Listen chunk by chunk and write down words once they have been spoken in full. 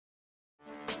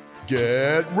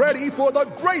Get ready for the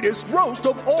greatest roast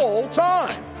of all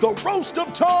time, the Roast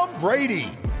of Tom Brady,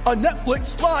 a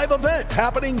Netflix live event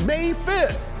happening May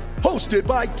 5th. Hosted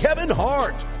by Kevin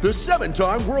Hart, the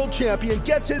 7-time world champion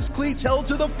gets his cleats held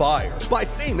to the fire by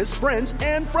famous friends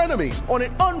and frenemies on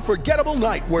an unforgettable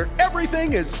night where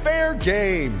everything is fair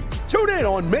game. Tune in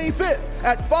on May 5th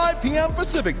at 5 p.m.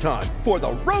 Pacific time for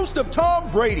the Roast of Tom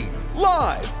Brady,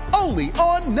 live only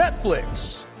on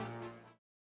Netflix.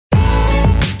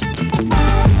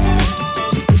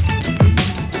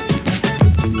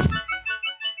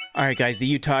 All right, guys, the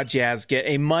Utah Jazz get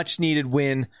a much-needed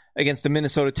win against the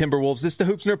Minnesota Timberwolves. This is the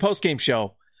Hoops Nerd postgame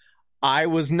show. I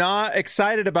was not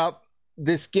excited about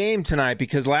this game tonight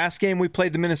because last game we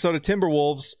played the Minnesota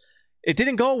Timberwolves, it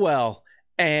didn't go well,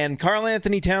 and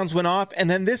Karl-Anthony Towns went off, and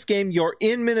then this game you're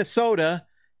in Minnesota,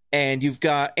 and you've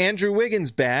got Andrew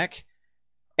Wiggins back,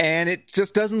 and it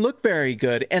just doesn't look very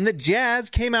good, and the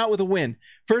Jazz came out with a win.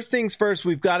 First things first,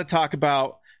 we've got to talk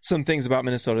about some things about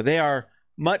Minnesota. They are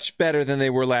much better than they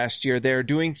were last year. They're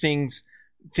doing things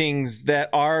that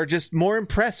are just more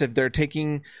impressive. They're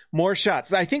taking more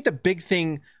shots. I think the big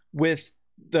thing with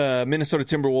the Minnesota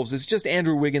Timberwolves is just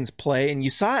Andrew Wiggins' play, and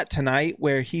you saw it tonight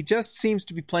where he just seems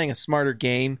to be playing a smarter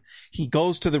game. He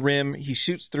goes to the rim. He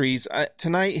shoots threes.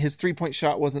 Tonight, his three-point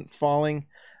shot wasn't falling.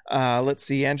 Let's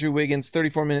see. Andrew Wiggins,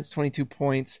 34 minutes, 22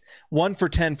 points, 1 for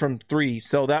 10 from 3.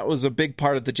 So that was a big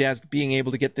part of the Jazz being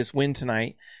able to get this win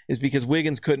tonight is because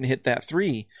Wiggins couldn't hit that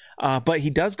 3. But he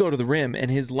does go to the rim,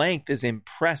 and his length is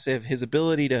impressive. His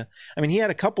ability to, he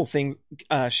had a couple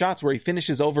shots where he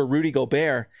finishes over Rudy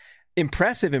Gobert.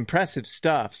 Impressive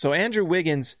stuff. So Andrew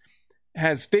Wiggins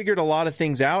has figured a lot of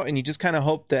things out, and you just kind of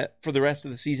hope that for the rest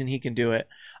of the season he can do it.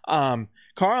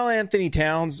 Karl-Anthony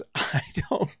Towns, I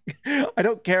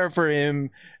don't care for him,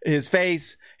 his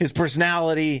face, his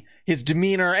personality, his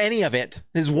demeanor, any of it,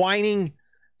 his whining,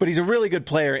 but he's a really good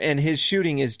player, and his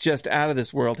shooting is just out of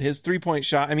this world. His three-point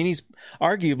shot, he's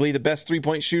arguably the best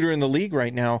three-point shooter in the league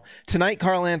right now. Tonight,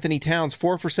 Karl-Anthony Towns,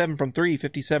 4 for 7 from 3,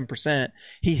 57%.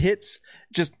 He hits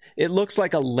it looks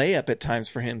like a layup at times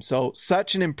for him. So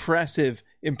such an impressive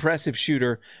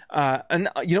shooter. And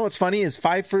you know what's funny is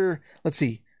 4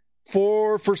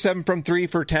 for 7 from 3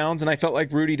 for Towns, and I felt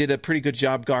like Rudy did a pretty good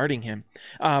job guarding him.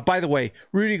 By the way,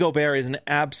 Rudy Gobert is an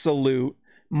absolute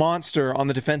monster on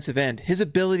the defensive end. His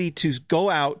ability to go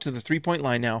out to the three-point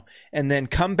line now and then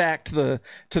come back to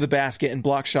the basket and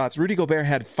block shots. Rudy Gobert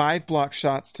had 5 block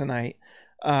shots tonight.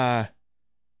 5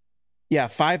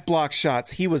 block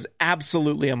shots. He was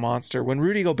absolutely a monster. When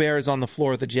Rudy Gobert is on the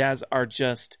floor, the Jazz are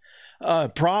just a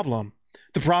problem.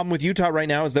 The problem with Utah right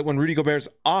now is that when Rudy Gobert's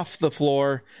off the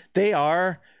floor, they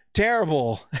are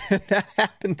terrible. That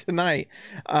happened tonight.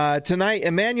 Tonight,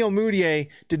 Emmanuel Mudiay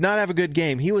did not have a good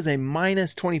game. He was a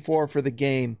minus 24 for the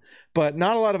game, but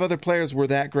not a lot of other players were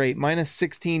that great. Minus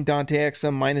 16, Dante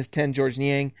Exum. Minus 10, George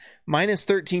Niang. Minus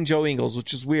 13, Joe Ingles,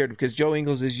 which is weird because Joe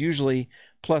Ingles is usually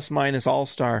plus-minus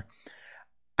all-star.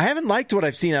 I haven't liked what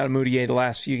I've seen out of Mudiay the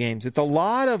last few games. It's a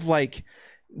lot of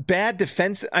bad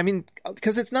defense.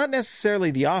 Because it's not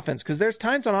necessarily the offense, because there's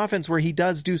times on offense where he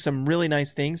does do some really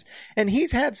nice things. And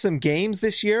he's had some games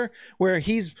this year where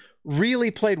he's really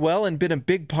played well and been a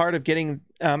big part of getting,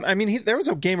 there was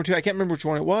a game or two, I can't remember which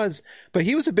one it was, but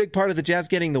he was a big part of the Jazz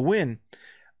getting the win.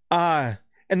 And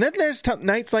then there's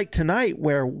nights like tonight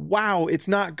where, wow, it's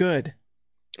not good.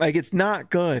 It's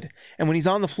not good. And when he's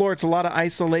on the floor, it's a lot of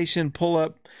isolation,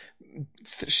 pull-up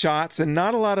shots, and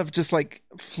not a lot of just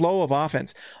flow of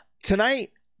offense.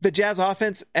 Tonight, the Jazz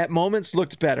offense at moments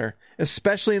looked better,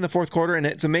 especially in the fourth quarter, and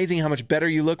it's amazing how much better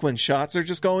you look when shots are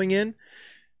just going in.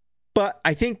 But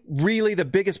I think really the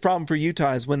biggest problem for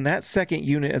Utah is when that second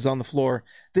unit is on the floor,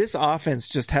 this offense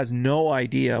just has no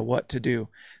idea what to do.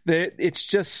 It's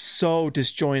just so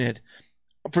disjointed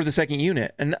for the second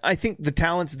unit. And I think the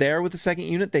talent's there with the second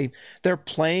unit. They're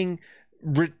playing,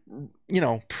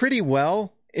 pretty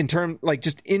well in terms,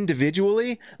 just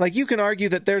individually. You can argue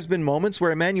that there's been moments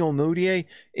where Emmanuel Mudiay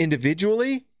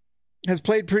individually has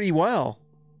played pretty well.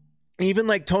 Even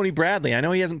Tony Bradley. I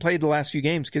know he hasn't played the last few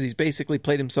games because he's basically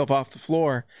played himself off the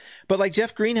floor. But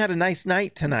Jeff Green had a nice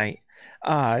night tonight.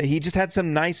 He just had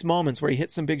some nice moments where he hit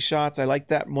some big shots. I like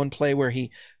that one play where he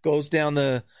goes down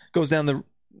the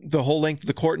whole length of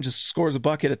the court and just scores a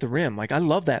bucket at the rim. I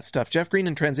love that stuff. Jeff Green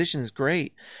in transition is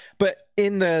great. But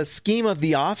in the scheme of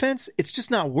the offense, it's just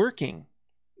not working.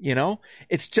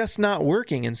 It's just not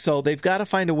working. And so they've got to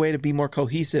find a way to be more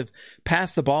cohesive,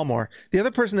 pass the ball more. The other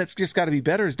person that's just got to be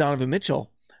better is Donovan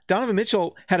Mitchell. Donovan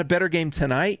Mitchell had a better game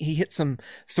tonight. He hit some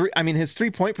his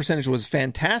 3-point percentage was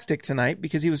fantastic tonight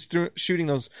because he was shooting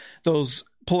those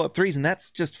pull-up threes, and that's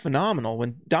just phenomenal.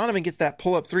 When Donovan gets that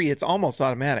pull-up three, it's almost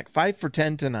automatic. 5 for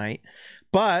 10 tonight,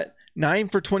 but 9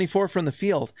 for 24 from the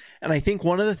field. And I think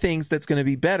one of the things that's going to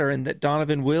be better, and that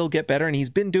Donovan will get better, and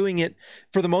he's been doing it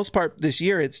for the most part this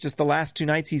year, it's just the last 2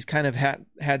 nights he's kind of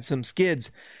had some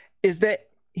skids, is that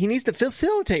he needs to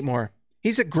facilitate more.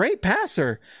 He's a great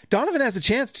passer. Donovan has a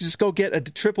chance to just go get a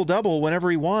triple-double whenever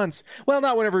he wants. Well,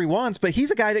 not whenever he wants, but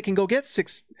he's a guy that can go get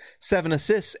 6-7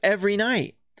 assists every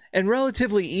night. And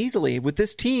relatively easily. With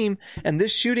this team and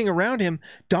this shooting around him,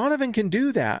 Donovan can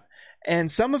do that.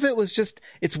 And some of it was just,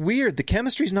 it's weird. The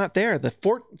chemistry's not there. The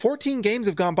 14 games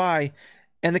have gone by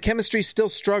and the chemistry still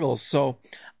struggles. So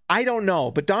I don't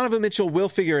know, but Donovan Mitchell will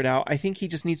figure it out. I think he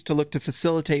just needs to look to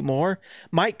facilitate more.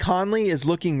 Mike Conley is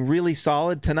looking really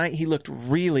solid. Tonight he looked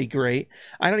really great.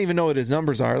 I don't even know what his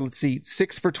numbers are. Let's see,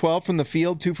 6 for 12 from the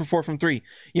field, 2 for 4 from 3.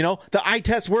 You know, the eye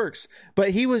test works,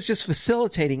 but he was just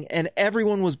facilitating and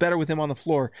everyone was better with him on the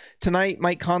floor. Tonight,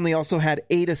 Mike Conley also had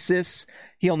 8 assists.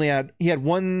 He had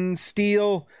 1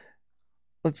 steal.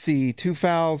 Let's see, 2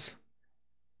 fouls.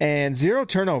 And 0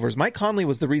 turnovers. Mike Conley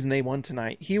was the reason they won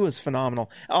tonight. He was phenomenal.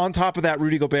 On top of that,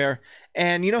 Rudy Gobert.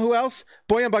 And you know who else?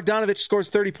 Bojan Bogdanovic scores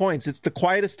 30 points. It's the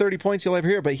quietest 30 points you'll ever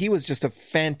hear, but he was just a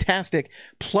fantastic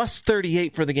plus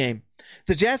 38 for the game.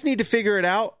 The Jazz need to figure it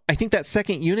out. I think that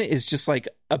second unit is just like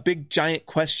a big giant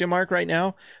question mark right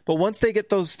now. But once they get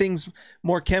those things,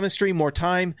 more chemistry, more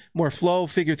time, more flow,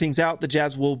 figure things out, the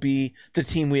Jazz will be the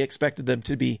team we expected them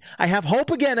to be. I have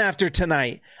hope again after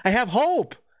tonight. I have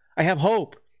hope.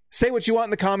 Say what you want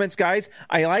in the comments, guys.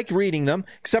 I like reading them,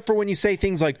 except for when you say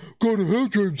things like, go to hell,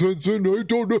 James Henson, I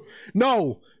don't know.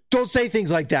 No, don't say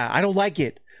things like that. I don't like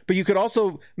it. But you could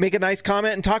also make a nice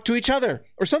comment and talk to each other.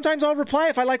 Or sometimes I'll reply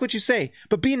if I like what you say.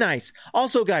 But be nice.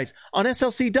 Also, guys, on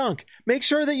SLC Dunk, make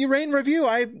sure that you rate and review.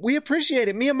 We appreciate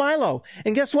it. Me and Milo.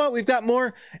 And guess what? We've got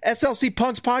more SLC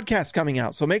Punks podcasts coming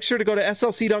out. So make sure to go to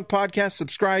SLC Dunk Podcast,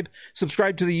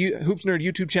 subscribe to the Hoops Nerd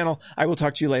YouTube channel. I will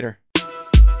talk to you later.